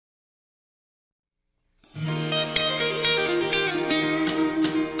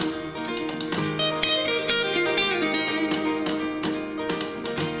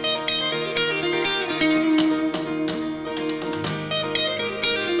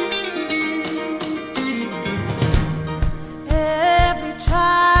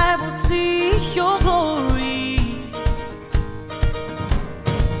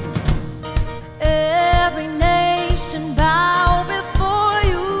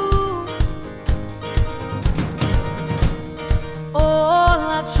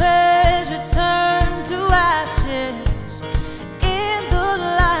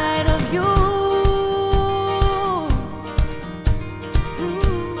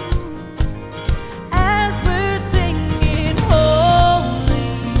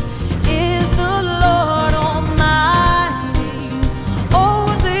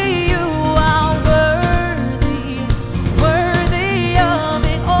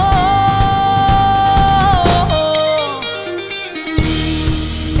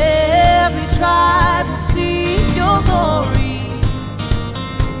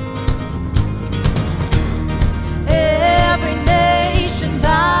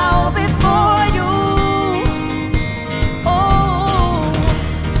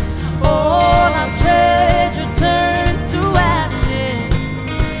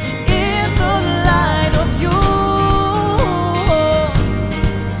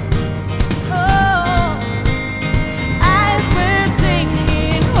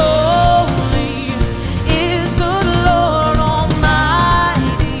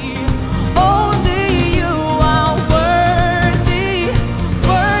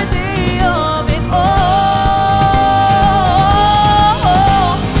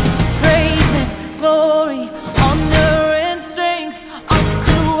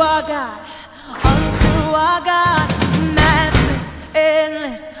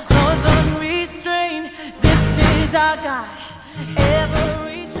He's our God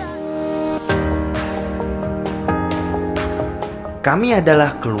every time. Kami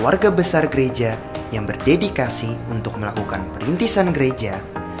adalah keluarga besar gereja yang berdedikasi untuk melakukan perintisan gereja,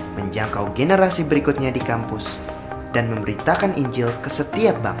 menjangkau generasi berikutnya di kampus, dan memberitakan Injil ke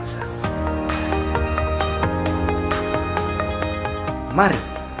setiap bangsa. Mari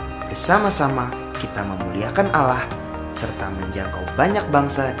bersama-sama kita memuliakan Allah serta menjangkau banyak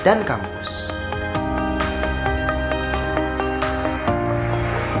bangsa dan kampus.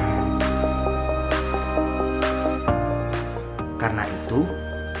 Karena itu,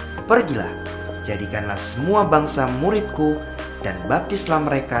 pergilah, jadikanlah semua bangsa muridku dan baptislah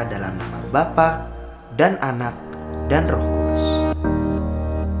mereka dalam nama Bapa dan Anak dan Roh Kudus.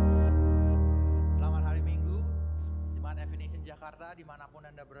 Selamat hari Minggu, Jemaat Evanation Jakarta dimanapun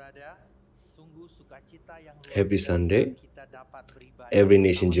Anda berada. Sungguh sukacita yang luar biasa Happy Sunday, kita dapat beribadah Every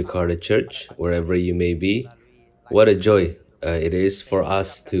Nation Jakarta Church, wherever you may be. What a joy it is for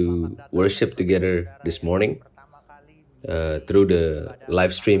us to worship together this morning through the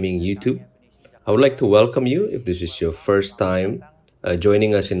live streaming YouTube. I would like to welcome you if this is your first time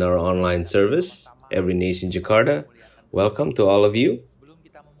joining us in our online service, Every Nation Jakarta. Welcome to all of you.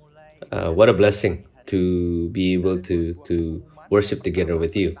 What a blessing to be able to worship together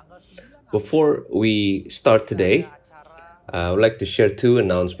with you. Before we start today, I would like to share two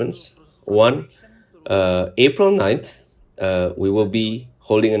announcements. One, April 9th, we will be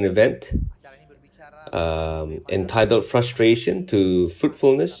holding an event entitled Frustration to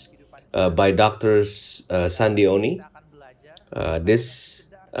Fruitfulness by Dr. Sandioni. This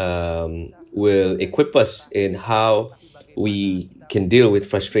will equip us in how we can deal with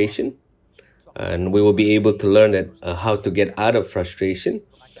frustration, and we will be able to learn that how to get out of frustration,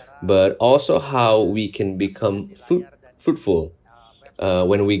 but also how we can become fruitful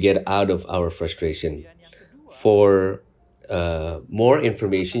when we get out of our frustration. For more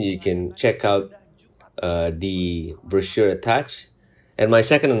information, you can check out the brochure attached. And my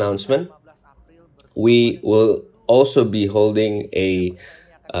second announcement, we will also be holding a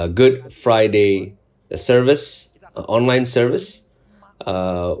Good Friday service, online service,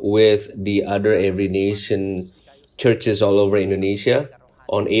 with the other Every Nation churches all over Indonesia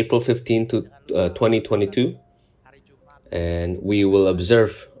on April 15 to 2022. And we will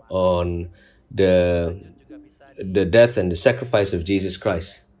observe on the death and the sacrifice of Jesus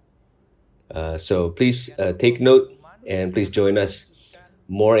Christ. So please take note and please join us.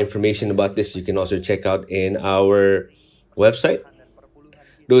 More information about this you can also check out in our website.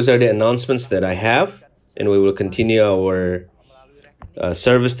 Those are the announcements that I have, and we will continue our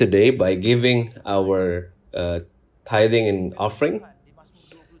service today by giving our tithing and offering.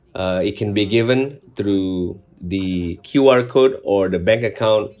 It can be given through the QR code or the bank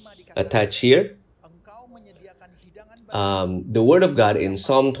account attached here. The Word of God in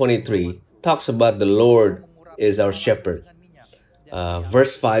Psalm 23 talks about the Lord is our shepherd.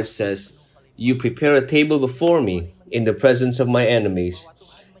 Verse 5 says, "You prepare a table before me in the presence of my enemies.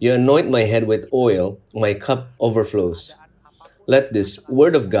 You anoint my head with oil, my cup overflows." Let this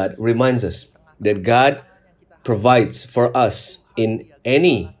Word of God reminds us that God provides for us in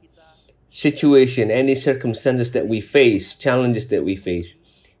any situation, any circumstances that we face, challenges that we face.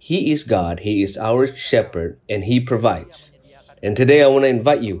 He is God, He is our shepherd, and He provides. And today I want to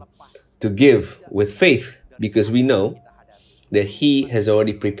invite you to give with faith, because we know that He has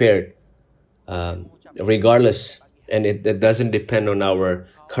already prepared, regardless, and it doesn't depend on our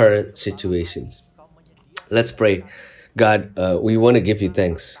current situations. Let's pray. God, we want to give you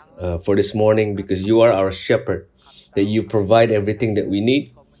thanks for this morning, because you are our shepherd, that you provide everything that we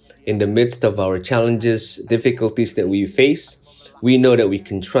need in the midst of our challenges, difficulties that we face. We know that we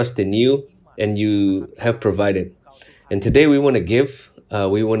can trust in you, and you have provided. And today we want to give.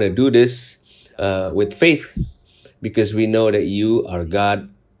 We want to do this with faith, because we know that you are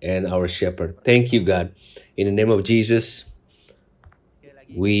God and our shepherd. Thank you, God. In the name of Jesus,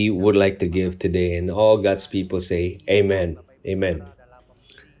 we would like to give today, and all God's people say amen. Amen.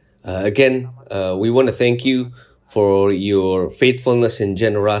 Again, we want to thank you for your faithfulness and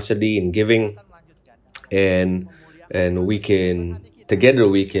generosity in giving, and we can together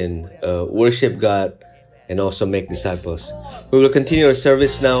worship God and also make disciples. We will continue our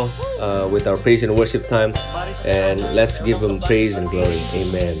service now with our praise and worship time, and let's give Him praise and glory.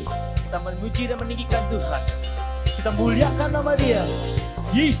 Amen. Kita memuji dan meninggikan Tuhan. Kita muliakan nama Dia.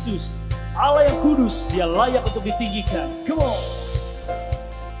 Yesus, Allah yang kudus, Dia layak untuk ditinggikan. Come on.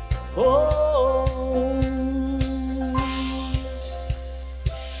 Oh.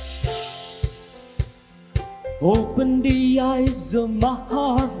 Open the eyes of my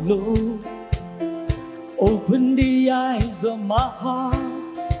heart, Lord. Open the eyes of my heart.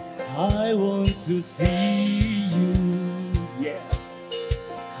 I want to see you. Yeah.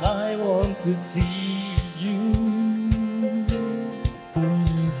 I want to see you.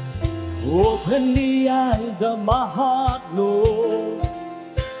 Open the eyes of my heart, Lord.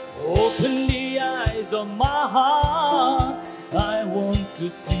 Open the eyes of my heart. I want to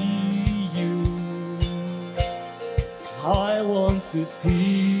see you. I want to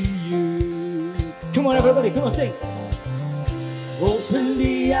see you. Come on, everybody, come on, sing. Open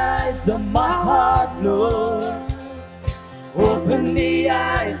the eyes of my heart, Lord. Open the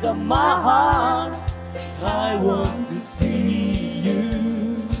eyes of my heart. I want to see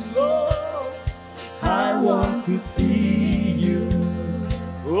you. Lord, I want to see you.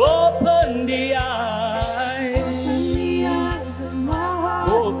 Open the eyes. Open the eyes of my heart.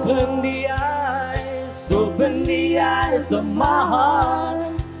 Open the eyes. Open the eyes of my heart.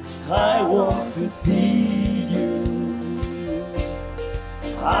 I want to see you.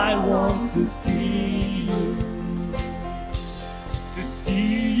 I want to see you. To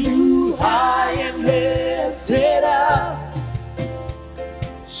see you high and lifted up,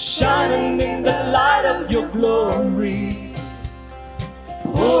 shining in the light of your glory.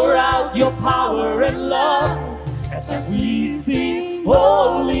 Pour out your power and love as we sing,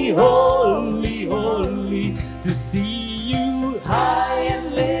 holy, holy, holy. To see you high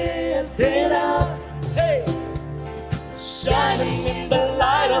and lifted up, hey, shining in the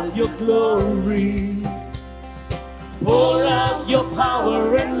light of your glory. Pour out your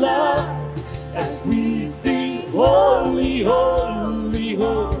power and love as we sing, holy, holy,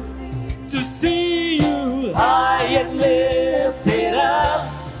 holy. To see you high and lifted up,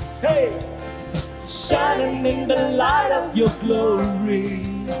 hey, shining in the light of your glory.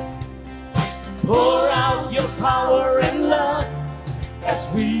 Pour out your power and love as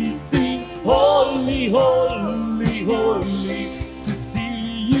we sing, holy, holy, holy. To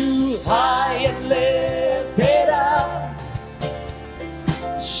see you high and lifted up,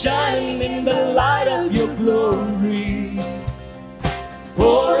 shining in the light of your glory.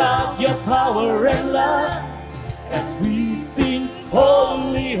 Pour out your power and love as we sing,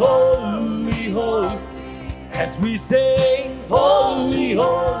 holy, holy, holy. As we sing, holy,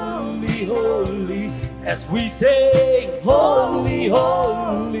 holy, holy. As we sing, holy,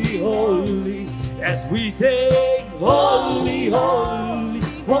 holy, holy. As we sing, holy, holy.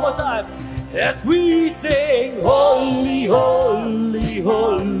 One more time. As we sing, holy, holy,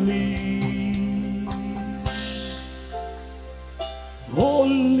 holy.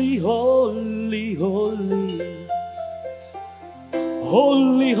 Holy, holy, holy.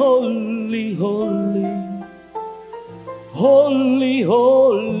 Holy, holy, holy. Holy,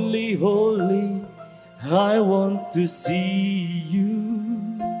 holy, holy. I want to see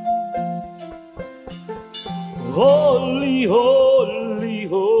you. Holy, holy,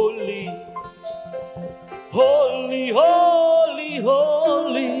 holy. Holy, holy,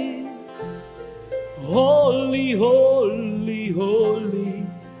 holy. Holy, holy, holy.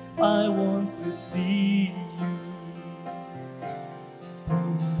 I want to see you.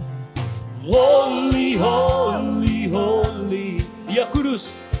 Holy, holy, holy. Ya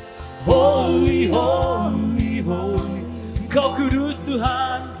kudus. Holy, holy, holy. Kau kudus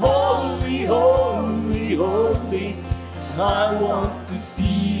Tuhan. Holy, holy, holy. I want to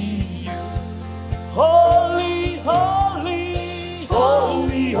see you. Holy, holy,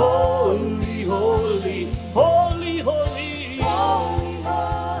 holy, holy, holy, holy, holy, holy,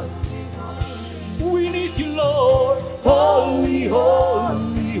 holy. We need you, Lord. Holy,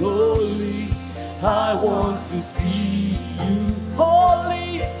 holy, holy. I want to see you.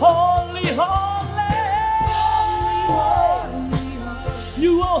 Holy, holy, holy.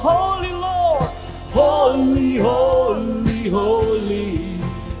 You are holy, Lord. Holy, holy, holy.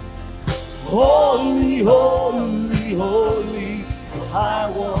 Holy, holy, holy. I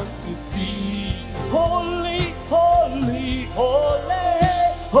want to see. Holy, holy, holy.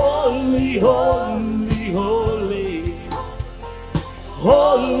 Holy, holy, holy.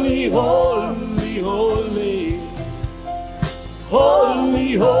 Holy, holy, holy.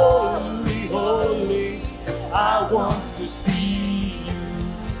 Holy, holy, holy. I want to see you.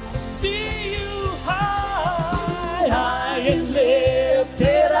 See you high, high and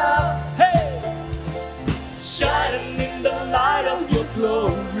lifted up. Hey, shining in the light of your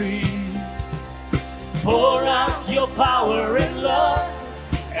glory. Pour out your power and love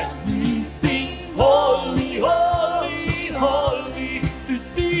as we sing, holy, holy, holy. To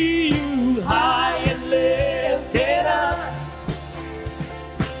see you high and lifted up,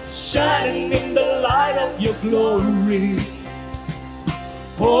 shining in the light of your glory.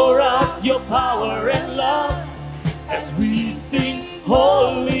 Pour out your power and love as we sing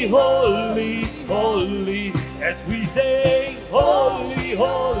holy, holy, holy, as we sing holy,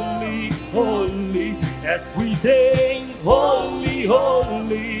 holy, holy, as we sing holy,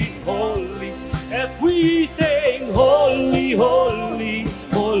 holy, holy, as we sing holy, holy,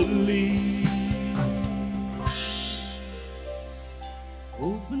 holy.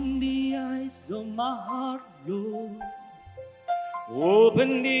 Open the eyes of my heart, Lord.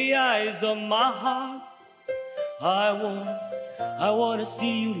 Open the eyes of my heart. I want to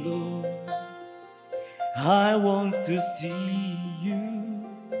see you, Lord. I want to see you.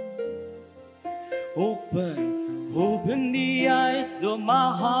 Open the eyes of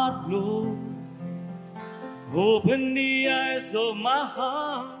my heart, Lord. Open the eyes of my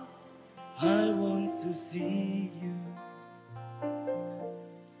heart. I want to see you.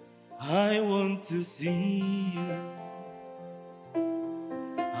 I want to see you.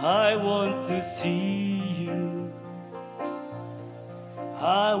 I want to see you.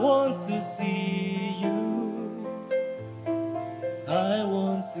 I want to see you. I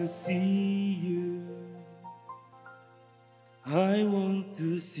want to see you. I want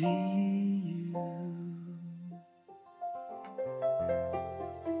to see you.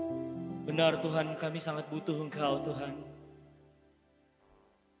 Benar Tuhan, kami sangat butuh Engkau Tuhan.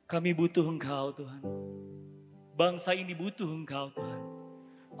 Kami butuh Engkau Tuhan. Bangsa ini butuh Engkau Tuhan.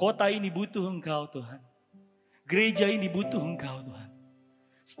 Kota ini butuh Engkau Tuhan. Gereja ini butuh Engkau Tuhan.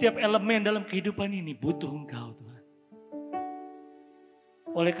 Setiap elemen dalam kehidupan ini butuh Engkau Tuhan.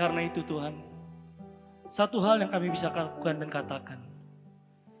 Oleh karena itu Tuhan, satu hal yang kami bisa lakukan dan katakan,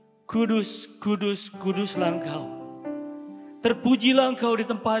 kudus, kudus, kuduslah Engkau. Terpujilah Engkau di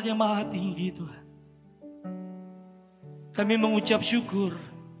tempat yang maha tinggi Tuhan. Kami mengucap syukur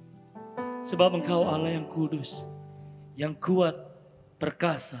sebab Engkau Allah yang kudus, yang kuat,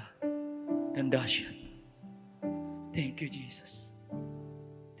 perkasa, dan dahsyat. Thank you Jesus.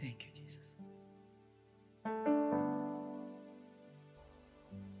 Thank you Jesus.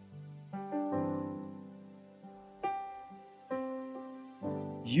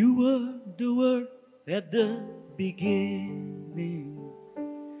 You were the word at the beginning,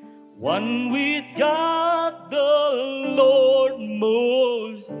 one with God the Lord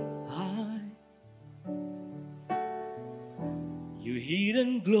Most High. Your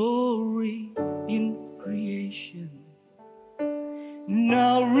hidden glory in creation,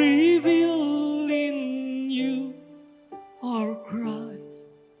 now revealed in you are Christ.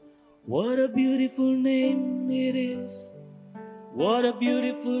 What a beautiful name it is. What a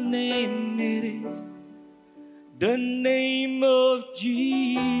beautiful name it is. The name of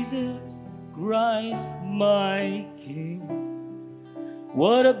Jesus Christ my King.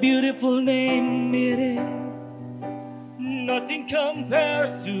 What a beautiful name it is. Nothing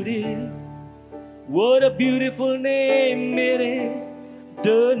compares to this. What a beautiful name it is.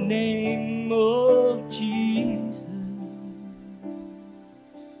 The name of Jesus.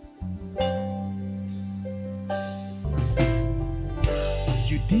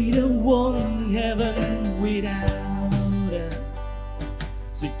 You didn't want heaven without us.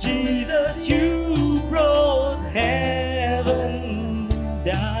 So Jesus, you brought heaven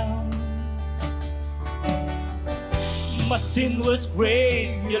down. My sin was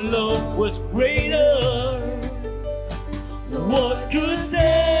great, your love was greater. What could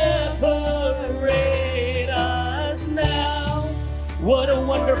separate us now? What a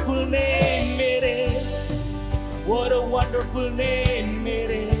wonderful name it is. What a wonderful name it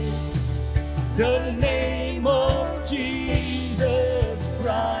is. The name of Jesus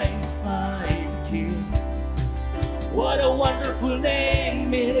Christ my King. What a wonderful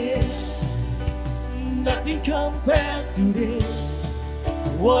name it is. Nothing compares to this.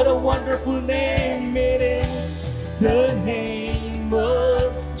 What a wonderful name it is. The name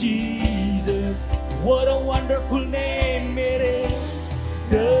of Jesus. What a wonderful name it is.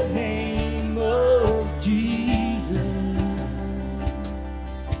 The name of Jesus.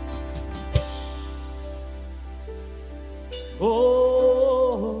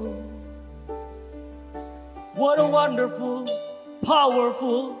 Oh, what a wonderful,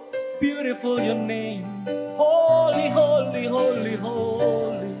 powerful, beautiful your name. Holy, holy, holy,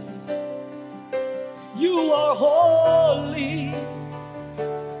 holy. You are holy.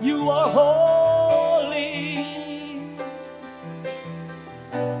 You are holy.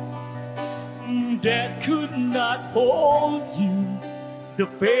 Death could not hold you. The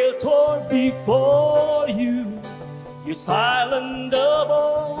veil torn before you. You silence the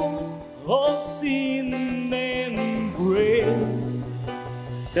bones of sin and grave.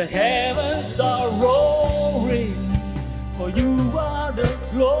 The heavens are roaring, for you are the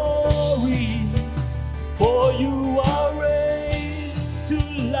glory. Oh, you are raised to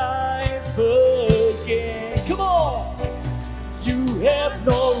life again. Come on. You have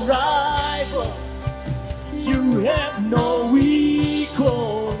no rival. You have no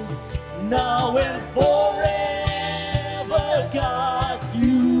equal. Now and forever, God,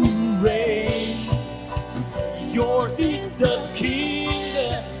 you reign. Yours is the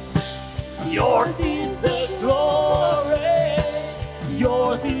kingdom. Yours is the glory.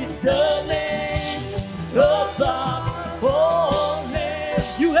 Yours is the name above all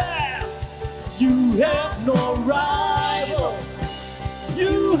names. You have no rival.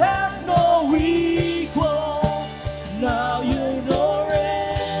 You have no equal. Now you know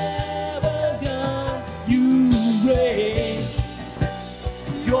forever, God, you reign.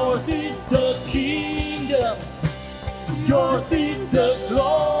 Yours is the kingdom. Yours is the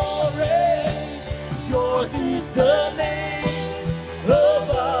glory. Yours is the name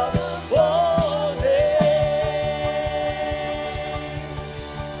above all names.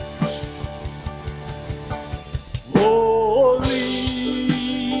 Holy,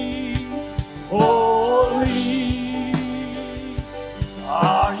 holy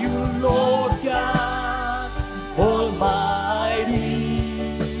are you, Lord God Almighty.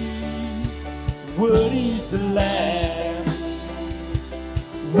 What is the Lamb?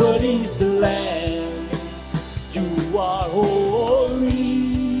 What is the Lamb? You are holy,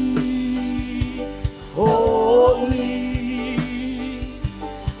 holy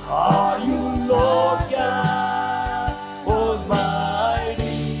are you, Lord God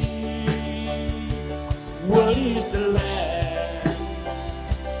Almighty. What is the Lamb?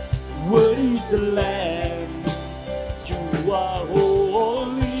 What is the Lamb? You are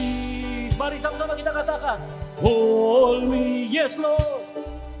holy. Mari sama-sama kita katakan, holy, yes Lord.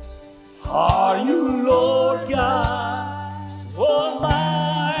 Are you Lord God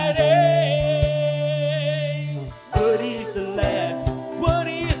Almighty? What is the Lamb? What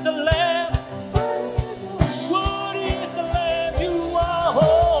is the Lamb? What is the Lamb? You are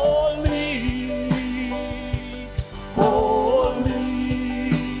holy, holy.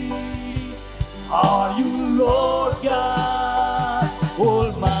 Are you Lord God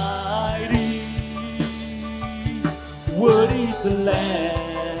Almighty? What is the Lamb?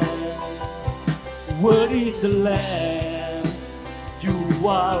 What is the Lamb? You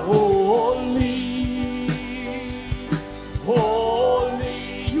are holy,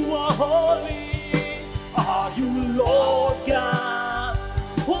 holy. You are holy. Are you Lord God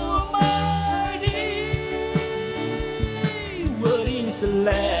Almighty? What is the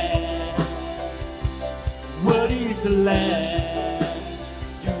Lamb? What is the Lamb?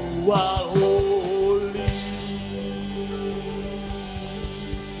 You are holy.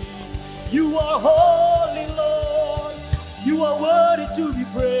 You are holy, Lord. You are worthy to be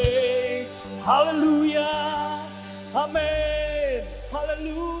praised. Hallelujah. Amen.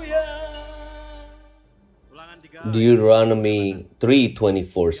 Hallelujah. Deuteronomy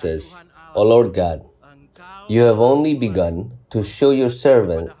 3:24 says, O Lord God, you have only begun to show your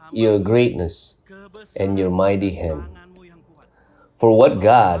servant your greatness and your mighty hand. For what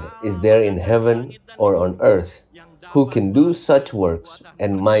God is there in heaven or on earth who can do such works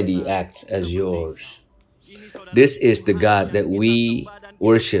and mighty acts as yours? This is the God that we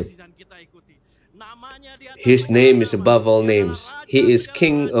worship. His name is above all names. He is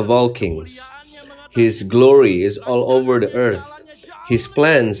King of all kings. His glory is all over the earth. His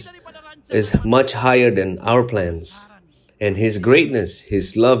plans is much higher than our plans. And His greatness,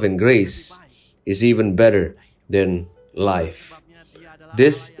 His love and grace is even better than life.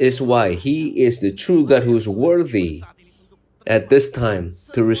 This is why He is the true God who is worthy at this time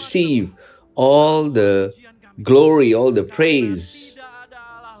to receive all the glory, all the praise,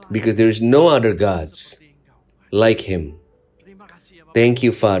 because there is no other gods like Him. Thank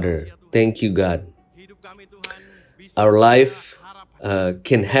you, Father. Thank you, God. Our life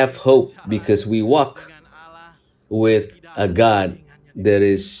can have hope because we walk with a God that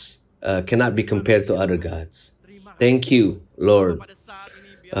is cannot be compared to other gods. Thank you, Lord.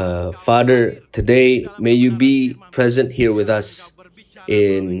 Father, today may you be present here with us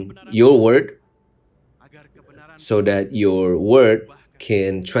in your word so that your word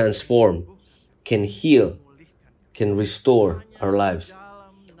can transform, can heal, can restore our lives.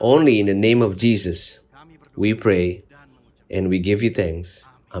 Only in the name of Jesus we pray and we give you thanks.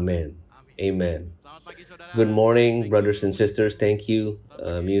 Amen. Amen. Good morning, brothers and sisters. Thank you,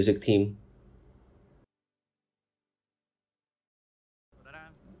 music team.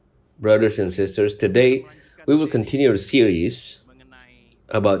 Brothers and sisters, today we will continue a series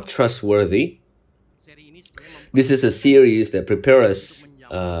about trustworthy. This is a series that prepares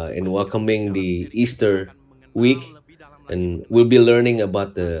us in welcoming the Easter week, and we'll be learning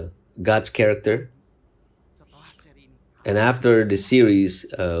about the God's character. And after the series,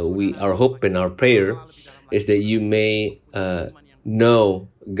 our hope and our prayer is that you may know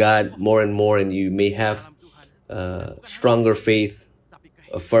God more and more, and you may have stronger faith,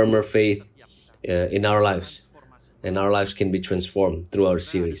 a firmer faith in our lives, and our lives can be transformed through our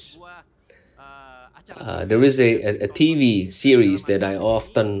series. There is a TV series that I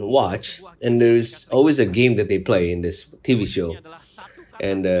often watch, and there's always a game that they play in this TV show.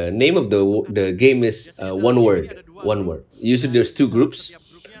 And the name of the game is one word. One word. Usually there's two groups.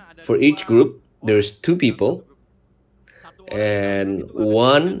 For each group, there's two people, and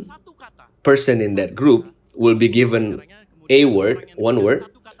one person in that group will be given a word, one word,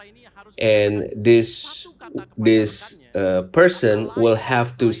 and this person will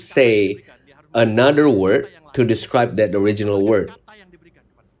have to say another word to describe that original word,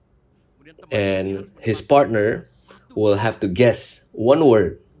 and his partner will have to guess one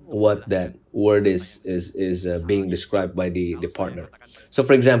word what that word is being described by the partner. So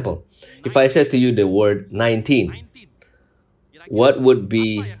for example, if I said to you the word 19, what would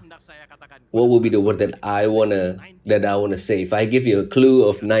be the word that I wanna say? If I give you a clue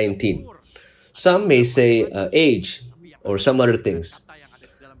of 19, some may say age or some other things,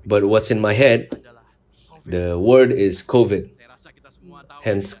 but what's in my head, the word is COVID,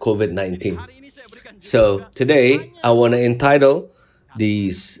 hence COVID-19. So today I want to entitle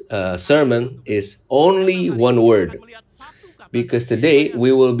this sermon is only one word, because today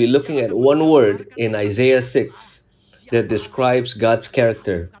we will be looking at one word in Isaiah 6 that describes God's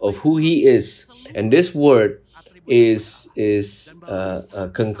character of who He is, and this word is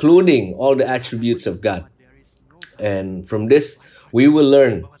concluding all the attributes of God. And from this we will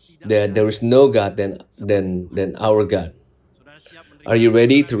learn that there is no God than our God. Are you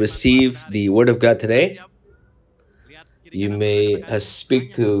ready to receive the Word of God today? You may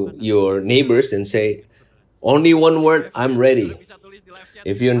speak to your neighbors and say, only one word, I'm ready.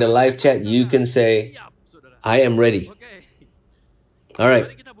 If you're in the live chat, you can say, I am ready. All right.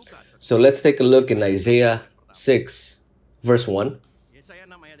 So let's take a look in Isaiah 6, verse 1.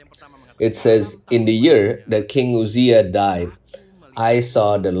 It says, in the year that King Uzziah died, I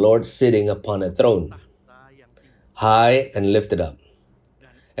saw the Lord sitting upon a throne, high and lifted up,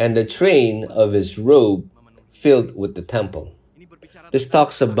 and the train of his robe filled with the temple. This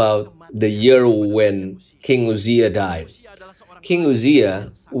talks about the year when King Uzziah died. King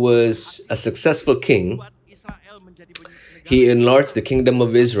Uzziah was a successful king. He enlarged the kingdom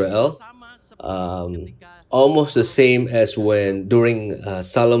of Israel, almost the same as during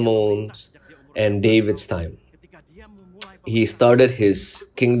Solomon's and David's time. He started his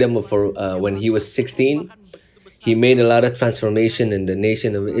kingdom when he was 16. He made a lot of transformation in the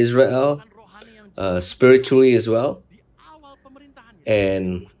nation of Israel, spiritually as well.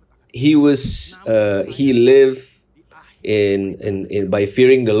 And he lived by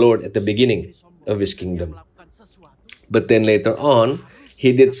fearing the Lord at the beginning of his kingdom. But then later on,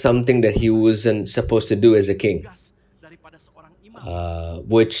 he did something that he wasn't supposed to do as a king,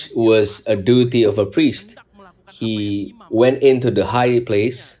 which was a duty of a priest. He went into the high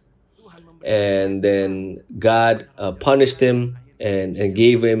place, and then God punished him and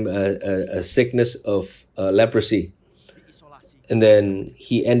gave him a sickness of leprosy. And then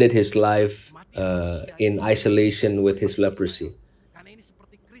he ended his life in isolation with his leprosy.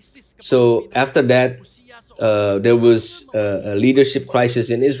 So after that, there was a leadership crisis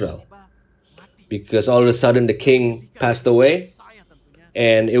in Israel, because all of a sudden the king passed away,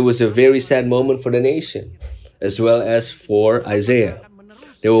 and it was a very sad moment for the nation, as well as for Isaiah.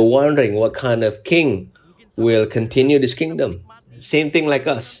 They were wondering what kind of king will continue this kingdom. Same thing like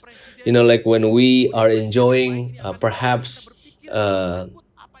us. Like when we are enjoying perhaps a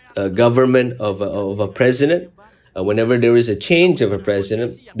government of a president, whenever there is a change of a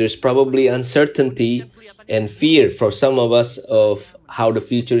president, there's probably uncertainty and fear for some of us of how the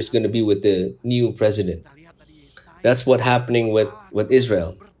future is going to be with the new president. That's what's happening with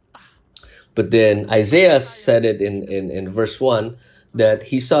Israel. But then Isaiah said it in verse 1 that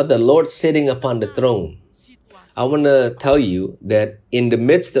he saw the Lord sitting upon the throne. I want to tell you that in the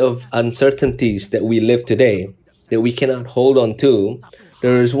midst of uncertainties that we live today, that we cannot hold on to,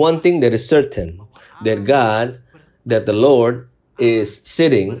 there is one thing that is certain, that the Lord is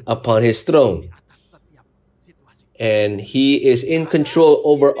sitting upon his throne. And he is in control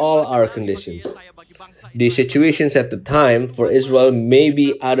over all our conditions. The situations at the time for Israel may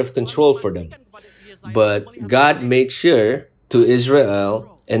be out of control for them, but God made sure to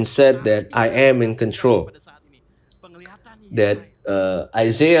Israel and said that I am in control. That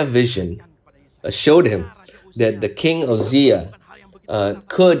Isaiah vision showed him that the king Uzziah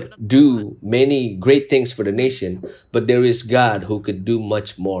could do many great things for the nation, but there is God who could do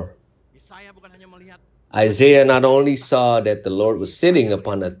much more. Isaiah not only saw that the Lord was sitting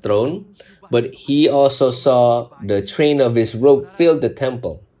upon a throne, but he also saw the train of his robe fill the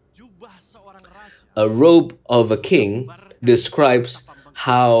temple. A robe of a king describes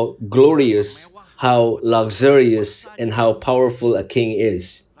how glorious, how luxurious, and how powerful a king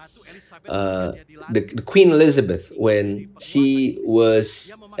is. The Queen Elizabeth, when she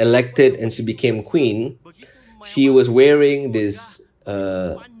was elected and she became queen, she was wearing this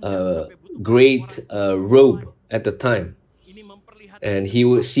great robe at the time, and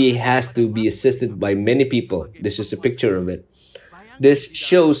she has to be assisted by many people. This is a picture of it. This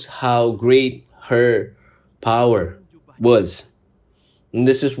shows how great her power was. And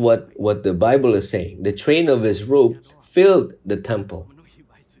this is what the Bible is saying. The train of his robe filled the temple.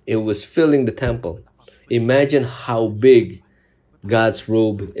 It was filling the temple. Imagine how big God's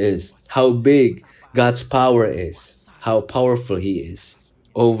robe is, how big God's power is, how powerful he is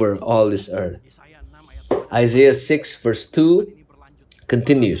over all this earth. Isaiah 6 verse 2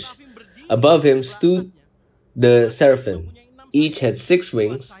 continues. Above him stood the seraphim. Each had 6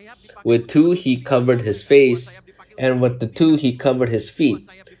 wings. With 2 he covered his face, and with the 2 he covered his feet,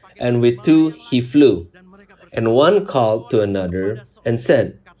 and with 2 he flew. And one called to another and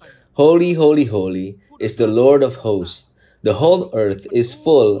said, Holy, holy, holy is the Lord of hosts. The whole earth is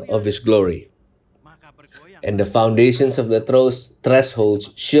full of his glory. And the foundations of the thresholds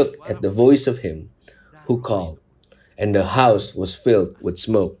shook at the voice of him who called, and the house was filled with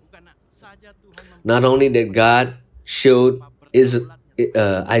smoke. Not only did God showed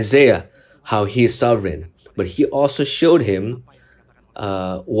Isaiah how he is sovereign, but he also showed him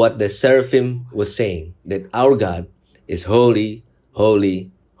what the seraphim was saying, that our God is holy,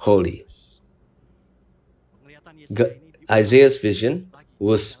 holy, holy. Isaiah's vision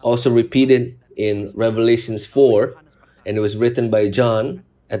was also repeated in Revelations 4, and it was written by John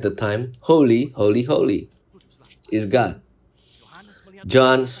at the time. Holy, holy, holy is God.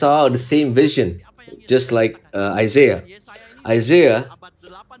 John saw the same vision, just like Isaiah. Isaiah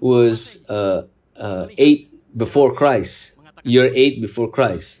was 8 before Christ, year 8 before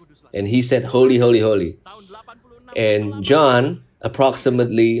Christ, and he said, Holy, holy, holy. And John,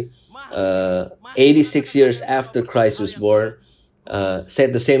 approximately 86 years after Christ was born,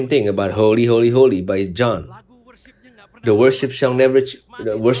 said the same thing about holy, holy, holy by John. The worship song never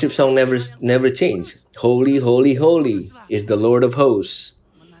change. Holy, holy, holy is the Lord of hosts.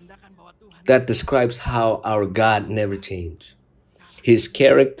 That describes how our God never changed. His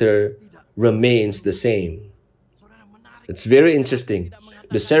character remains the same. It's very interesting.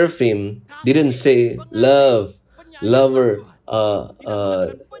 The seraphim didn't say love, lover,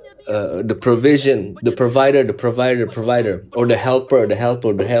 the provision, the provider, the provider, the provider, or the helper, the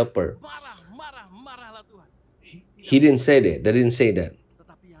helper, the helper. He didn't say that. They didn't say that.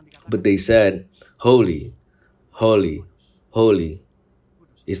 But they said, holy, holy, holy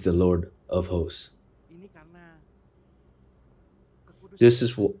is the Lord of hosts. This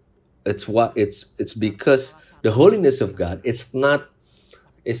is it's because the holiness of God, it's not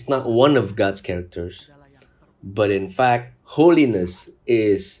one of God's characters, but in fact, holiness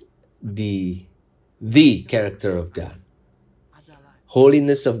is the character of God.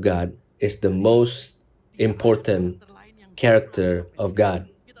 Holiness of God is the most important character of God.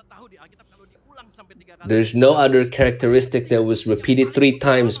 There's no other characteristic that was repeated 3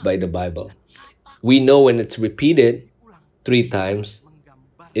 times by the Bible. We know when it's repeated 3 times,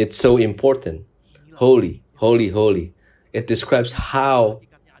 it's so important. Holy, holy, holy. It describes how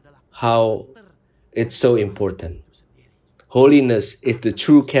it's so important. Holiness is the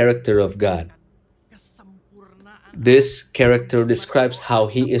true character of God. This character describes how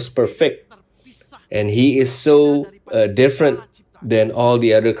he is perfect, and he is so different than all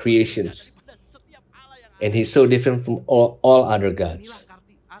the other creations. And he's so different from all other gods.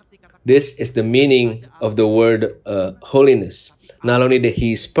 This is the meaning of the word holiness. Not only that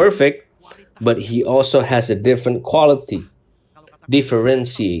he is perfect, but he also has a different quality,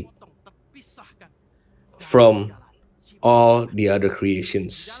 differentiate from all the other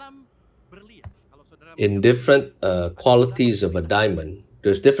creations. In different qualities of a diamond,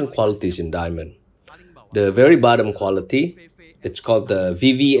 there's different qualities in diamond. The very bottom quality, it's called the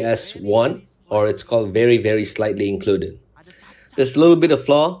VVS1, or it's called very, very slightly included. There's a little bit of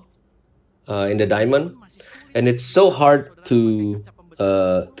flaw in the diamond, and it's so hard to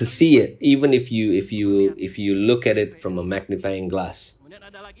see it, even if you look at it from a magnifying glass.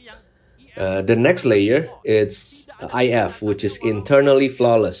 The next layer, it's IF, which is internally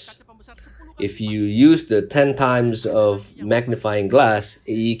flawless. if you use the 10 times of magnifying glass,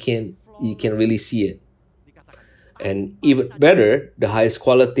 you can really see it. And even better, the highest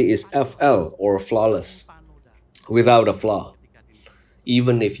quality is FL, or flawless, without a flaw,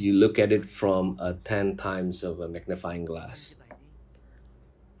 even if you look at it from a 10 times of a magnifying glass.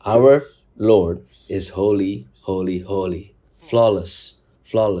 Our Lord is holy, holy, holy, flawless,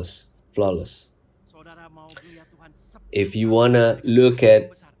 flawless, flawless. If you want to look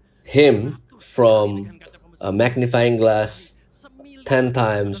at Him from a magnifying glass 10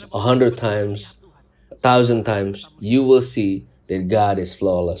 times, 100 times, 1,000 times, you will see that God is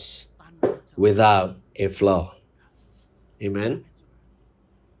flawless, without a flaw. Amen.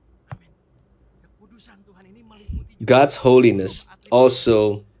 God's holiness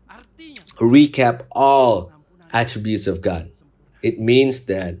also recap all attributes of God. It means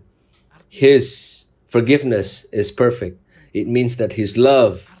that His forgiveness is perfect. It means that His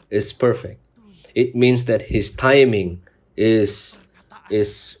love is perfect. It means that His timing is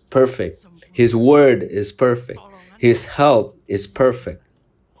perfect. His word is perfect. His help is perfect.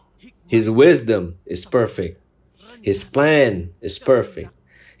 His wisdom is perfect. His plan is perfect.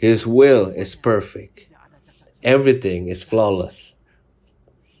 His will is perfect. Everything is flawless.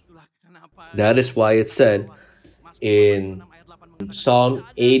 That is why it said in Psalm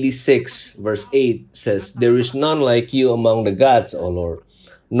 86 verse 8 says, "There is none like you among the gods, O Lord,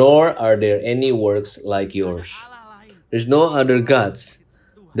 nor are there any works like yours." There's no other gods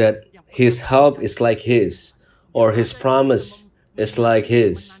that His help is like His, or His promise is like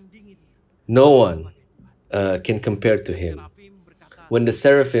His. No one can compare to Him. When the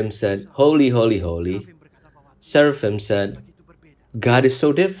seraphim said, "Holy, holy, holy," seraphim said, God is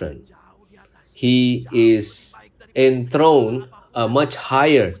so different. He is enthroned much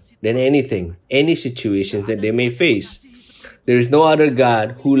higher than anything, any situations that they may face. There is no other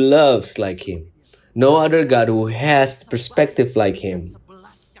God who loves like Him. No other God who has perspective like Him.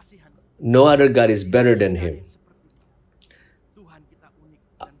 No other God is better than Him.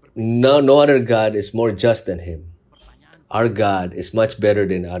 No other God is more just than Him. Our God is much better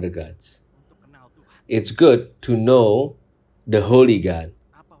than other gods. It's good to know the holy God.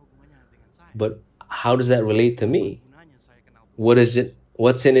 But how does that relate to me? What is it?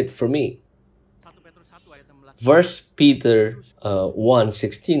 What's in it for me? Verse Peter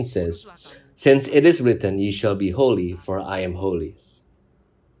 1:16 says, "Since it is written, you shall be holy, for I am holy."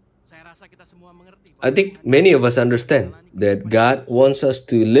 I think many of us understand that God wants us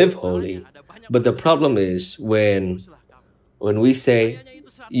to live holy. But the problem is when we say,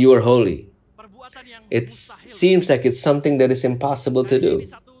 "You are holy," it seems like it's something that is impossible to do.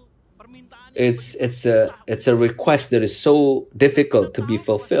 It's a request that is so difficult to be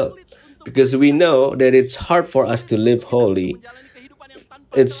fulfilled, because we know that it's hard for us to live holy.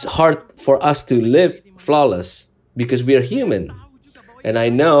 It's hard for us to live flawless because we are human. And I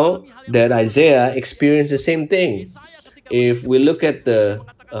know that Isaiah experienced the same thing. If we look at the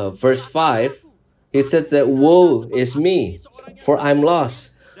verse 5, it says that, "Woe is me, for I'm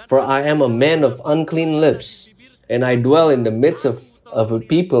lost, for I am a man of unclean lips, and I dwell in the midst of a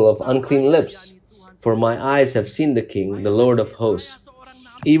people of unclean lips. For my eyes have seen the King, the Lord of hosts."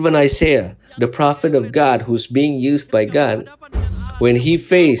 Even Isaiah, the prophet of God who's being used by God, when he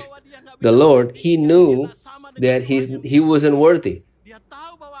faced the Lord, he knew that he wasn't worthy.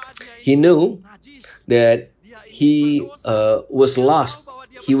 He knew that he was lost.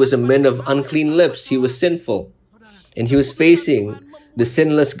 He was a man of unclean lips. He was sinful. And he was facing the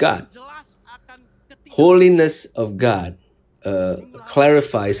sinless God. Holiness of God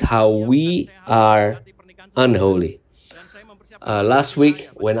clarifies how we are unholy. Last week,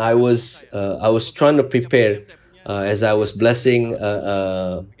 when I was trying to prepare, as I was blessing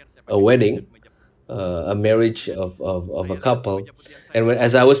a wedding, a marriage of a couple, and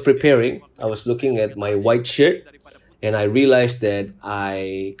as I was preparing, I was looking at my white shirt, and I realized that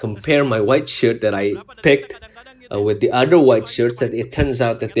I compare my white shirt that I picked with the other white shirts, that it turns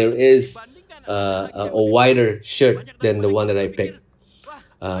out that there is a wider shirt than the one that I picked.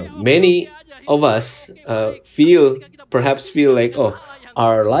 Many of us perhaps feel like, oh,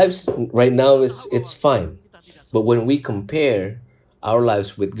 our lives right now it's fine. But when we compare our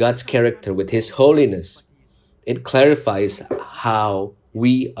lives with God's character, with His holiness, it clarifies how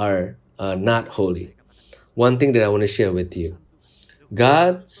we are not holy. One thing that I want to share with you: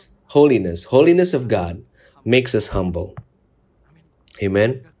 God's holiness of God makes us humble.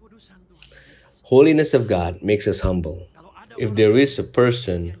 Amen. Holiness of God makes us humble. If there is a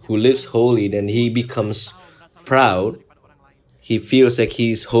person who lives holy, then he becomes proud. He feels like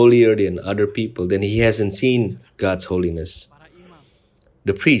he's holier than other people. Then he hasn't seen God's holiness.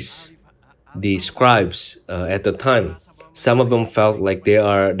 The priests, the scribes at the time. Some of them felt like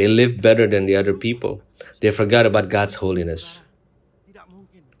they live better than the other people. They forgot about God's holiness.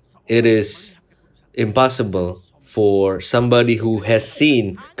 It is impossible for somebody who has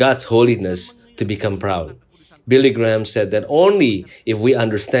seen God's holiness to become proud. Billy Graham said that only if we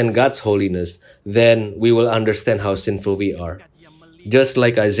understand God's holiness, then we will understand how sinful we are. Just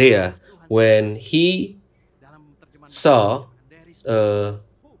like Isaiah, when he saw, and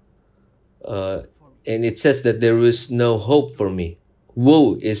it says that there is no hope for me.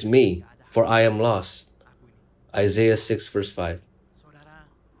 Woe is me, for I am lost. Isaiah 6 verse 5.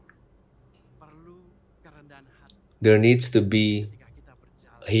 There needs to be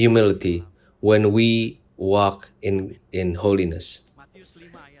humility when we walk in holiness.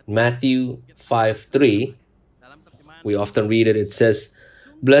 Matthew 5:3, we often read it, it says,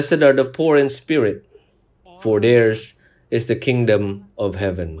 "Blessed are the poor in spirit, for theirs is the kingdom of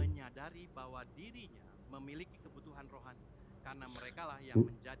heaven."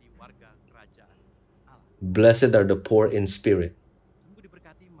 Blessed are the poor in spirit.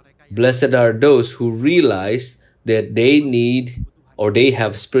 Blessed are those who realize that they need or they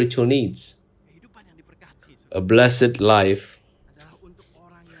have spiritual needs. A blessed life,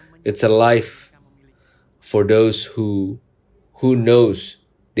 it's a life for those who knows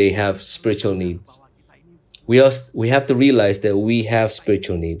they have spiritual needs. We have to realize that we have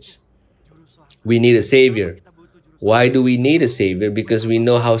spiritual needs. We need a Savior. Why do we need a Savior? Because we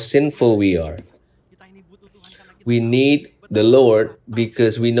know how sinful we are. We need the Lord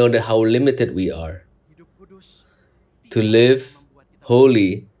because we know that how limited we are. To live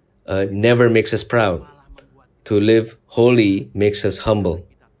holy never makes us proud. To live holy makes us humble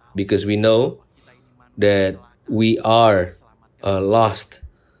because we know that we are lost,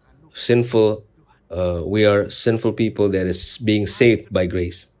 sinful. We are sinful people that is being saved by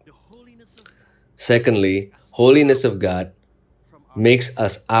grace. Secondly, holiness of God makes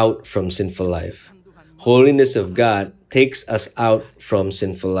us out from sinful life. Holiness of God takes us out from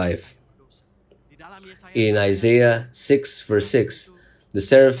sinful life. In Isaiah 6 verse 6, the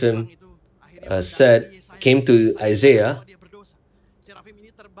seraphim came to Isaiah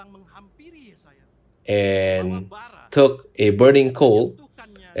and took a burning coal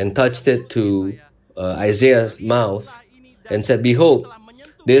and touched it to Isaiah's mouth and said, "Behold,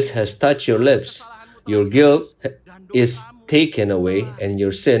 this has touched your lips. Your guilt is taken away and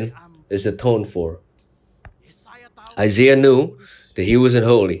your sin is atoned for." Isaiah knew that he wasn't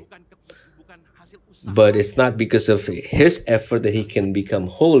holy, but it's not because of his effort that he can become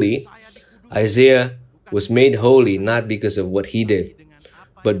holy. Isaiah was made holy not because of what he did,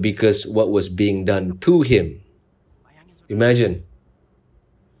 but because what was being done to him. Imagine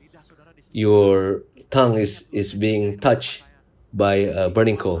your tongue is being touched by a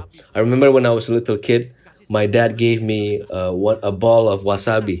burning coal. I remember when I was a little kid, my dad gave me a ball of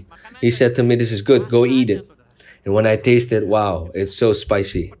wasabi. He said to me, "This is good, go eat it." And when I tasted, wow, it's so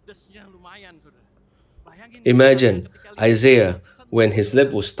spicy. Imagine Isaiah when his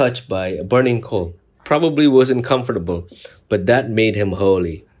lip was touched by a burning coal. Probably wasn't comfortable, but that made him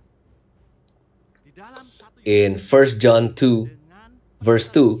holy. In 1 John 2, verse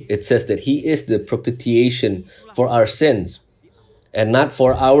 2, it says that he is the propitiation for our sins, and not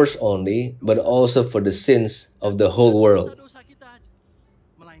for ours only, but also for the sins of the whole world.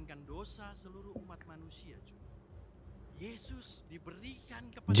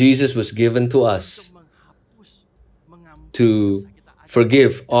 Jesus was given to us to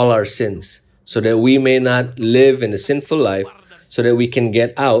forgive all our sins so that we may not live in a sinful life, so that we can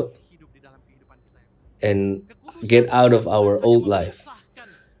get out and get out of our old life.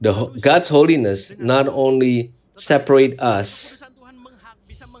 God's holiness not only separate us,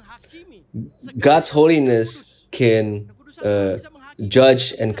 God's holiness can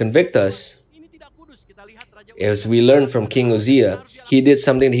judge and convict us. As we learn from King Uzziah, he did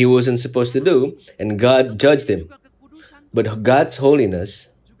something that he wasn't supposed to do, and God judged him. But God's holiness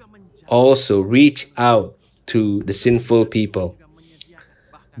also reached out to the sinful people.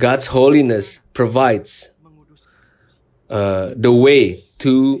 God's holiness provides the way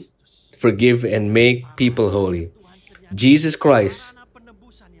to forgive and make people holy. Jesus Christ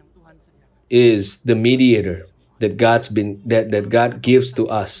is the mediator that God gives to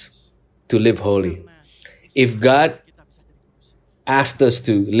us to live holy. If God asked us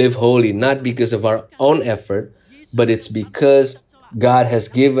to live holy, not because of our own effort, but it's because God has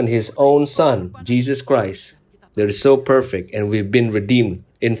given His own Son, Jesus Christ, that is so perfect, and we've been redeemed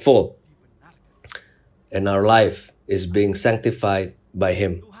in full. And our life is being sanctified by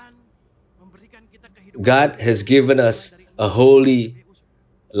Him. God has given us a holy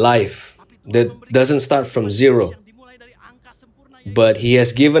life that doesn't start from zero, but He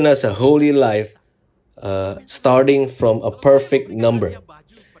has given us a holy life starting from a perfect number.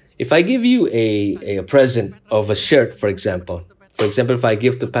 If I give you a present of a shirt, for example, if I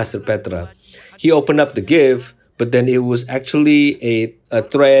give to Pastor Petra, he opened up the gift, but then it was actually a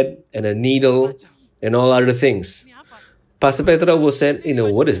thread and a needle and all other things. Pastor Petra will say,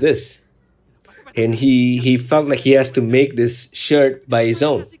 what is this? And he felt like he has to make this shirt by his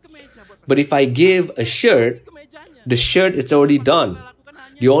own. But if I give a shirt, the shirt it's already done.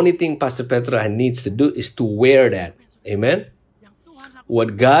 The only thing Pastor Petra needs to do is to wear that. Amen?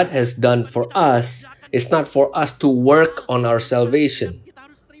 What God has done for us is not for us to work on our salvation.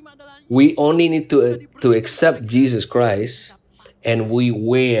 We only need to accept Jesus Christ, and we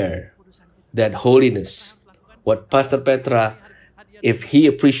wear that holiness. What Pastor Petra, if he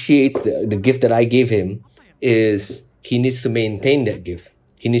appreciates the gift that I gave him, is he needs to maintain that gift.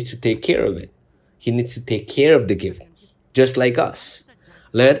 He needs to take care of it. He needs to take care of the gift, just like us.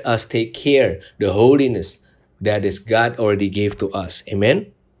 Let us take care the holiness that is God already gave to us.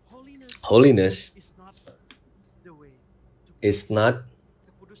 Amen? Holiness is not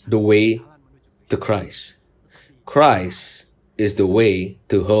the way to Christ. Christ is the way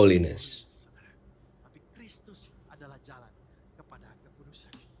to holiness.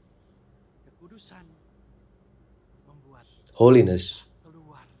 Holiness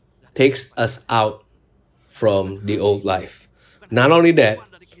takes us out from the old life. Not only that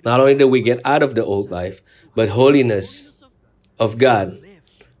we get out of the old life, but holiness of God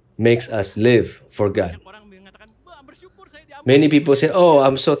makes us live for God. Many people say,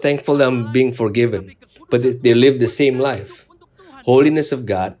 I'm so thankful that I'm being forgiven. But they live the same life. Holiness of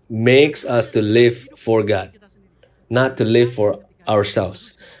God makes us to live for God, not to live for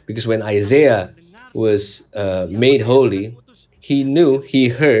ourselves. Because when Isaiah was made holy, he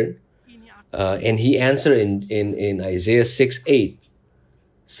heard, and he answered in Isaiah 6:8,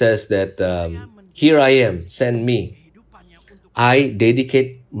 says that, here I am, send me. I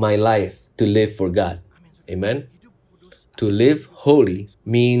dedicate my life to live for God. Amen? To live holy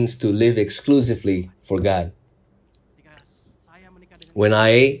means to live exclusively for God. When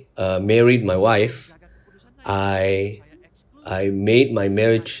I married my wife, I made my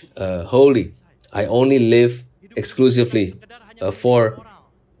marriage holy. I only live exclusively for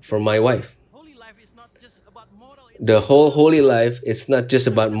my wife. The whole holy life is not just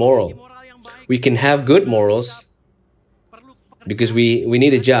about moral. We can have good morals because we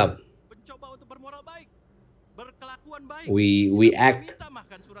need a job. We act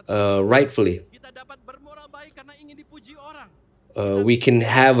rightfully. We can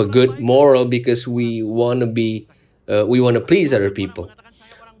have a good moral because we want to please other people.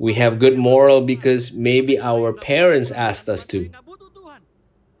 We have good moral because maybe our parents asked us to.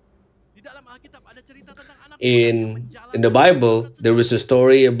 In the Bible, there was a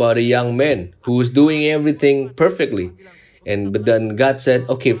story about a young man who was doing everything perfectly. But then God said,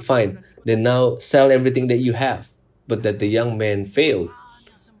 okay, fine. Then now sell everything that you have. But that the young man failed.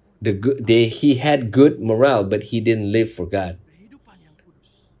 He had good morale, but he didn't live for God.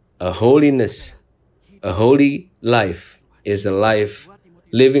 A holy life is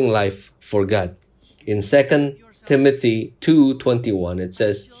living life for God. In 2 Timothy 2:21, it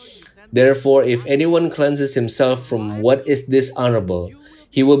says, therefore, if anyone cleanses himself from what is dishonorable,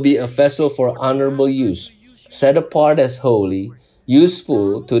 he will be a vessel for honorable use, set apart as holy,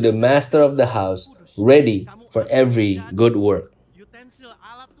 useful to the master of the house, ready for every good work.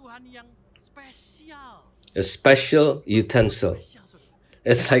 A special utensil.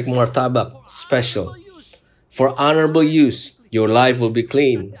 It's like martabak, special. For honorable use, your life will be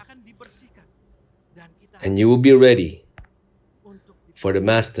clean. And you will be ready for the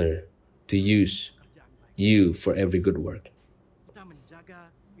master to use you for every good work.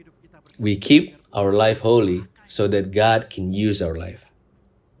 We keep our life holy so that God can use our life.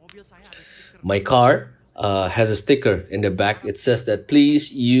 My car has a sticker in the back. It says that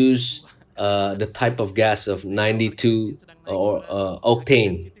please use the type of gas of 92 or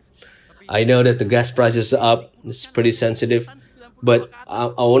octane. I know that the gas prices are up. It's pretty sensitive. But I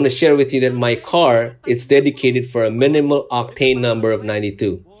want to share with you that my car, it's dedicated for a minimal octane number of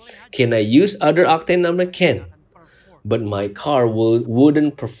 92. Can I use other octane number? Can. But my car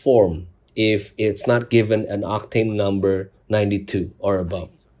wouldn't perform if it's not given an octane number 92 or above.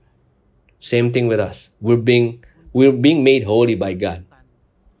 Same thing with us. We're being made holy by God.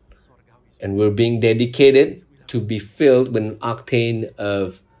 And we're being dedicated to be filled with an octane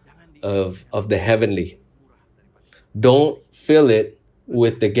of the heavenly. Don't fill it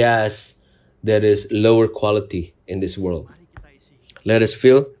with the gas that is lower quality in this world. Let us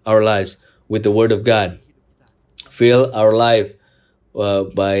fill our lives with the Word of God. Fill our life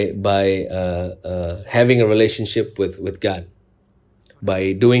by having a relationship with God,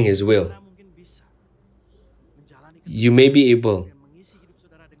 by doing His will. You may be able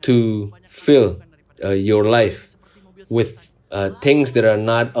to fill your life with things that are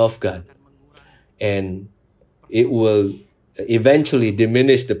not of God, and it will eventually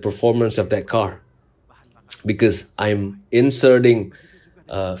diminish the performance of that car, because I'm inserting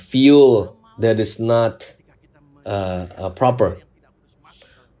fuel that is not proper.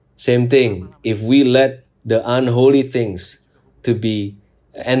 Same thing, if we let the unholy things to be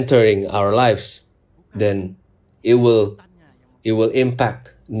entering our lives, then it will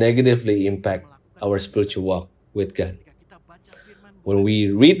negatively impact our spiritual walk with God. When we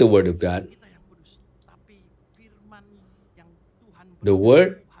read the Word of God, the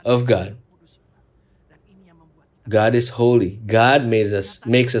Word of God, God is holy. God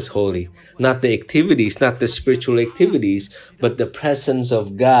makes us holy. Not the activities, not the spiritual activities, but the presence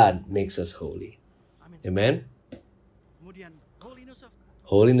of God makes us holy. Amen?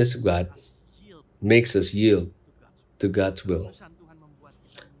 Holiness of God makes us yield to God's will.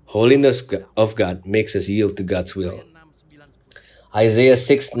 Holiness of God makes us yield to God's will. Isaiah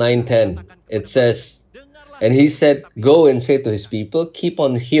 6, 9, 10, it says, "And he said, go and say to his people, keep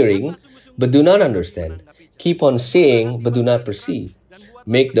on hearing, but do not understand. Keep on seeing, but do not perceive.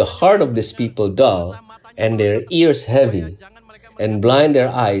 Make the heart of this people dull, and their ears heavy, and blind their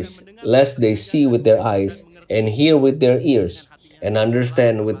eyes, lest they see with their eyes, and hear with their ears, and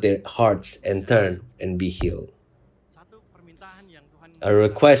understand with their hearts, and turn and be healed." A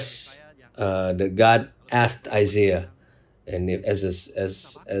request that God asked Isaiah, and as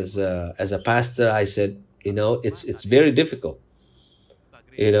a pastor, I said, it's very difficult,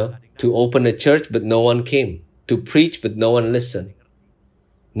 to open a church, but no one came, to preach, but no one listened,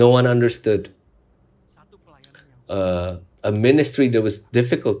 no one understood. A ministry that was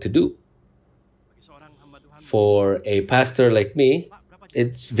difficult to do. For a pastor like me,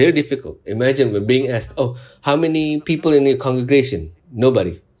 it's very difficult. Imagine we're being asked, "Oh, how many people in your congregation?"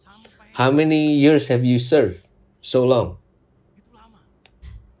 Nobody. "How many years have you served?" So long.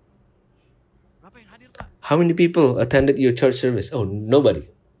 "How many people attended your church service?" "Oh, nobody."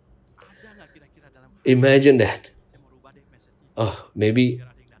 Imagine that. Oh, maybe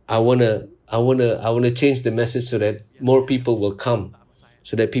I wanna change the message so that more people will come,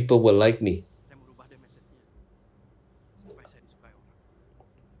 so that people will like me.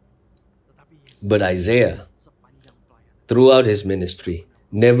 But Isaiah, throughout his ministry,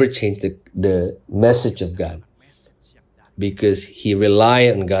 never changed the message of God, because he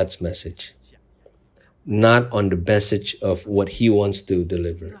relied on God's message, not on the message of what he wants to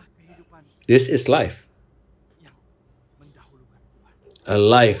deliver. This is life.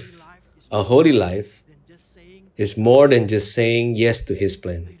 A holy life is more than just saying yes to his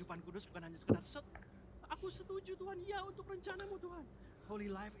plan.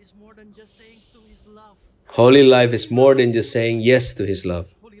 Holy life is more than just saying yes to his love.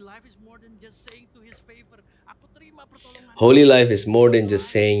 Holy life is more than just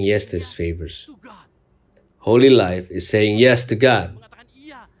saying yes to his favors. Holy life is saying yes to God,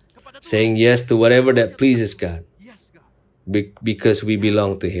 saying yes to whatever that pleases God, because we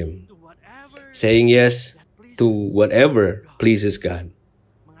belong to him. Saying yes to whatever pleases God.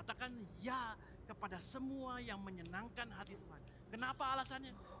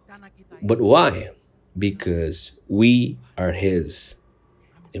 But why? Because we are his.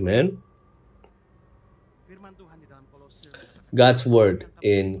 Amen? God's word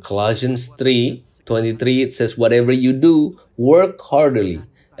in Colossians 3:23, it says, "Whatever you do, work heartily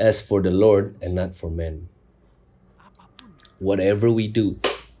as for the Lord and not for men." Whatever we do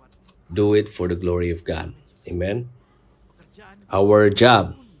it for the glory of God. Amen? Our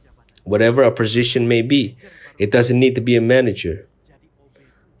job, whatever our position may be, it doesn't need to be a manager.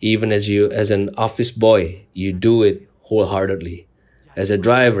 Even as an office boy, you do it wholeheartedly. As a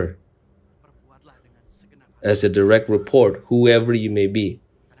driver, as a direct report, whoever you may be.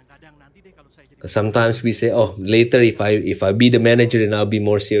 Sometimes we say, "Oh, later if I be the manager, then I'll be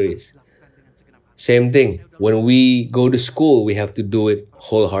more serious." Same thing. When we go to school, we have to do it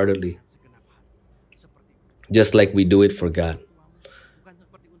wholeheartedly. Just like we do it for God.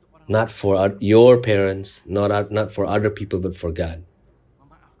 Not for your parents, not for other people, but for God.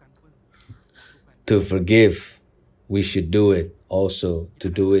 To forgive, we should do it also, to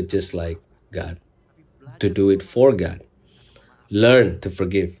do it just like God. To do it for God. Learn to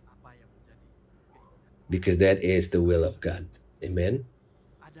forgive, because that is the will of God. Amen?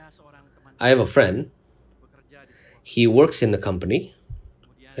 I have a friend. He works in a company,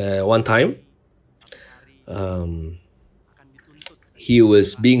 one time, he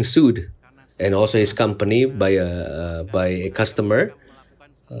was being sued, and also his company by a customer,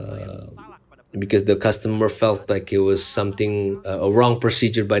 because the customer felt like it was something a wrong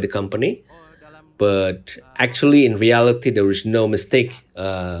procedure by the company, but actually in reality there was no mistake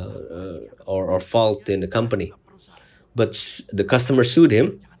or fault in the company. But the customer sued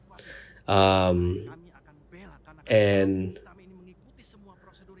him, and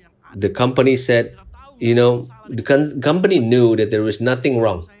the company said, the company knew that there was nothing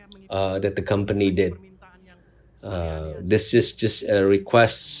wrong that the company did. This is just a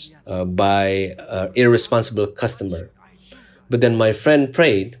request by an irresponsible customer. But then my friend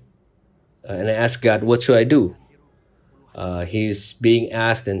prayed, and I asked God, what should I do? He's being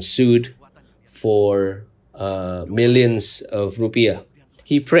asked and sued for millions of rupiah.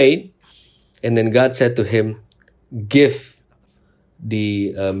 He prayed, and then God said to him, give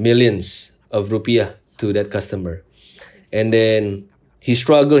the millions of rupiah to that customer. And then he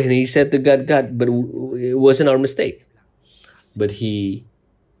struggled, and he said to God, but it wasn't our mistake. But he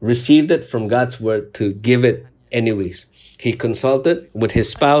received it from God's word to give it anyways. He consulted with his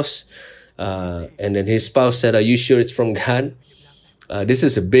spouse, and then his spouse said, are you sure it's from God? This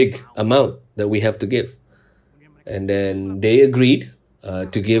is a big amount that we have to give. And then they agreed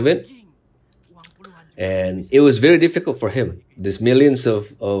to give it. And it was very difficult for him. This millions of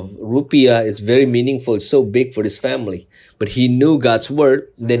rupiah is very meaningful. It's so big for his family. But he knew God's word.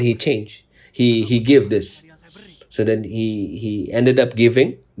 Then he changed. He gave this. So then he ended up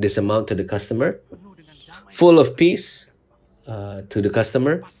giving this amount to the customer, full of peace to the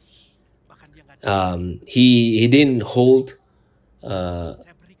customer. He didn't hold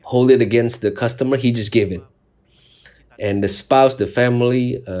it against the customer. He just gave it. And the spouse, the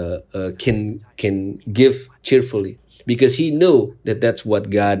family can give cheerfully because he knew that that's what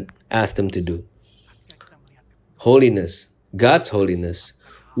God asked him to do. Holiness, God's holiness.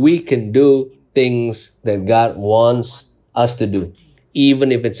 We can do things that God wants us to do,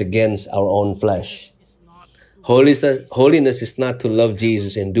 even if it's against our own flesh. Holiness is not to love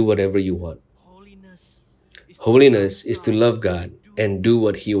Jesus and do whatever you want. Holiness is to love God and do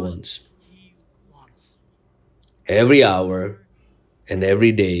what He wants. Every hour and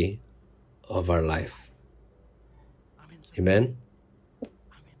every day of our life. Amen.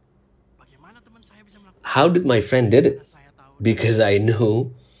 How did my friend did it? Because I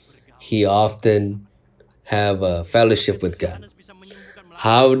knew he often have a fellowship with God.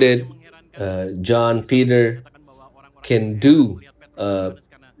 How did John Peter can do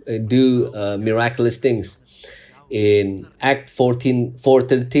miraculous things? In Act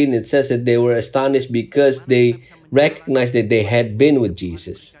 4:13, it says that they were astonished because they recognized that they had been with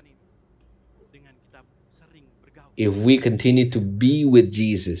Jesus. If we continue to be with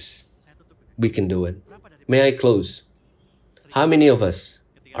Jesus, we can do it. May I close? How many of us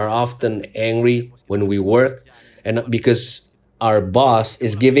are often angry when we work and because our boss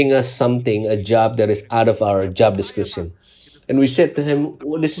is giving us something, a job that is out of our job description? And we said to him,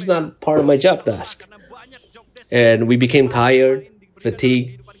 well, this is not part of my job task. And we became tired,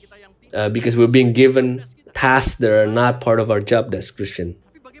 fatigued, because we're being given tasks that are not part of our job description.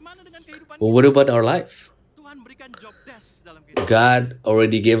 Well, what about our life? God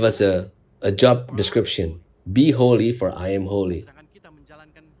already gave us a job description. Be holy, for I am holy.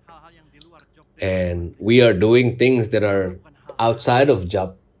 And we are doing things that are outside of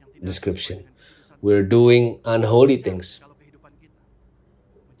job description. We're doing unholy things.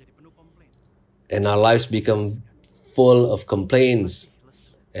 And our lives become full of complaints,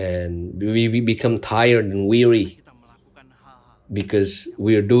 and we become tired and weary because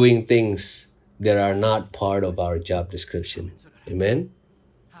we're doing things that are not part of our job description. Amen?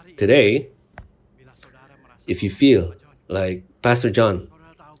 Today, if you feel like Pastor John,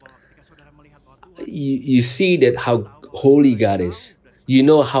 you see that how holy God is. You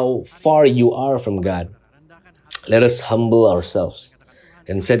know how far you are from God. Let us humble ourselves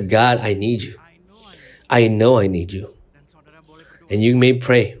and say, God, I need you. I know I need you. And you may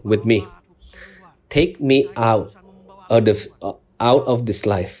pray with me. Take me out of this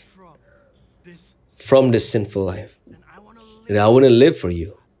life, from this sinful life. And I want to live for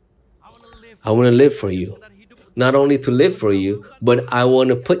you. I want to live for you. Not only to live for you, but I want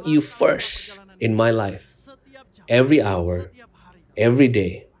to put you first in my life. Every hour, every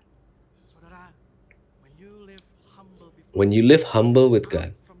day. When you live humble with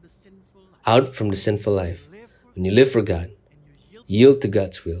God, out from the sinful life, when you live for God, yield to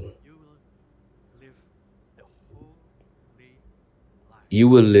God's will, you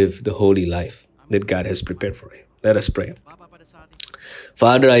will live the holy life that God has prepared for you. Let us pray.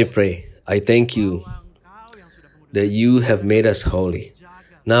 Father, I pray, I thank you that you have made us holy.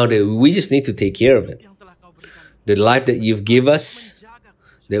 Now that we just need to take care of it. The life that you've given us,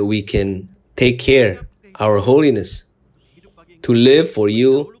 that we can take care our holiness, to live for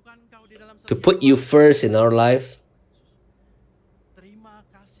you, to put you first in our life.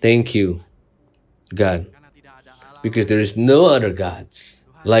 Thank you, God, because there is no other gods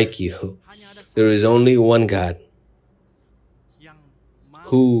like you. There is only one God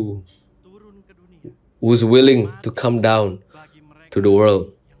who's willing to come down to the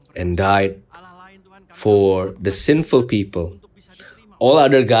world and died for the sinful people. All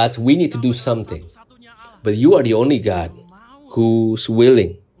other gods, we need to do something. But you are the only God who's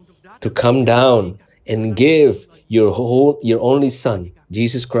willing to come down and give your only Son,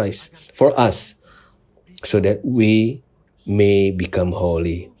 Jesus Christ, for us, so that we may become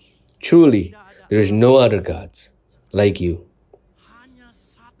holy. Truly, there is no other gods like you.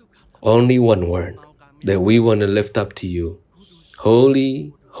 Only one word that we want to lift up to you.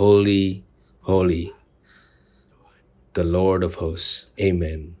 Holy, holy, holy, the Lord of hosts.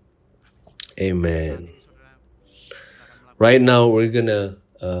 Amen. Amen. Right now, we're going to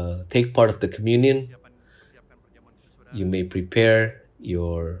take part of the communion. You may prepare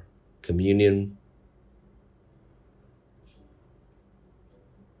your communion.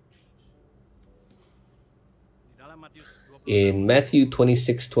 In Matthew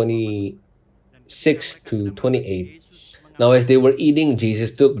 26 to 28, now as they were eating,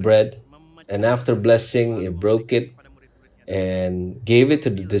 Jesus took bread, and after blessing, he broke it and gave it to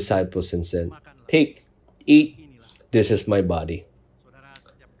the disciples and said, "Take, eat, this is my body."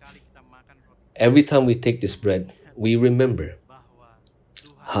 Every time we take this bread, we remember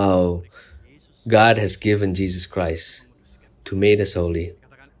how God has given Jesus Christ to make us holy.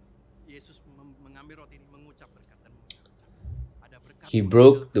 He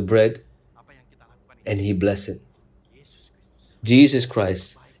broke the bread and he blessed it. Jesus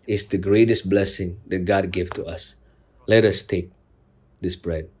Christ is the greatest blessing that God gave to us. Let us take this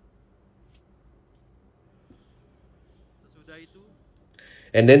bread.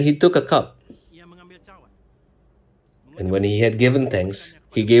 And then he took a cup. And when he had given thanks,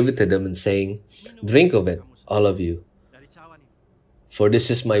 he gave it to them and saying, "Drink of it, all of you. For this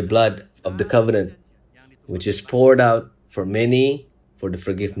is my blood of the covenant, which is poured out for many for the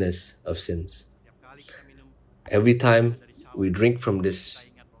forgiveness of sins." Every time we drink from this,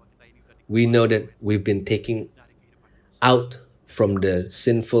 we know that we've been taken out from the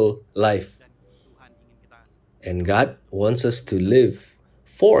sinful life. And God wants us to live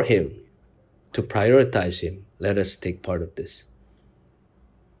for Him, to prioritize Him. Let us take part of this.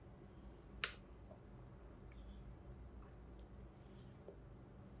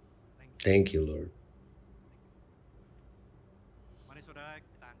 Thank you, Lord.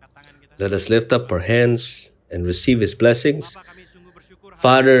 Let us lift up our hands and receive His blessings.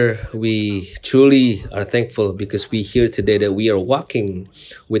 Father, we truly are thankful because we hear today that we are walking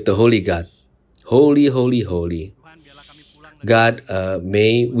with the Holy God. Holy, holy, holy. God,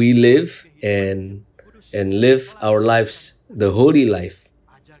 may we live and live our lives, the holy life.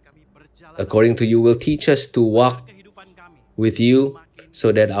 According to you, will teach us to walk with you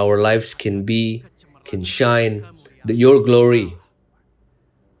so that our lives can shine your glory.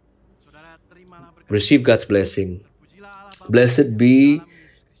 Receive God's blessing. Blessed be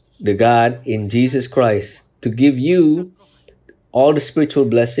the God in Jesus Christ to give you all the spiritual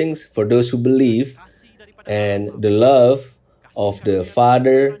blessings for those who believe, and the love of the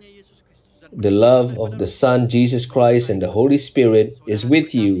Father, the love of the Son, Jesus Christ, and the Holy Spirit is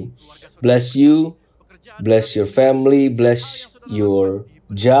with you. Bless you, bless your family, bless your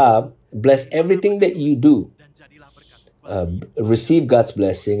job, bless everything that you do. Receive God's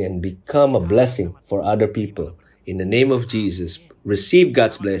blessing and become a blessing for other people. In the name of Jesus, receive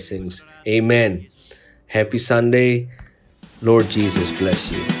God's blessings. Amen. Happy Sunday. Lord Jesus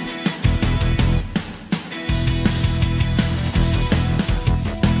bless you.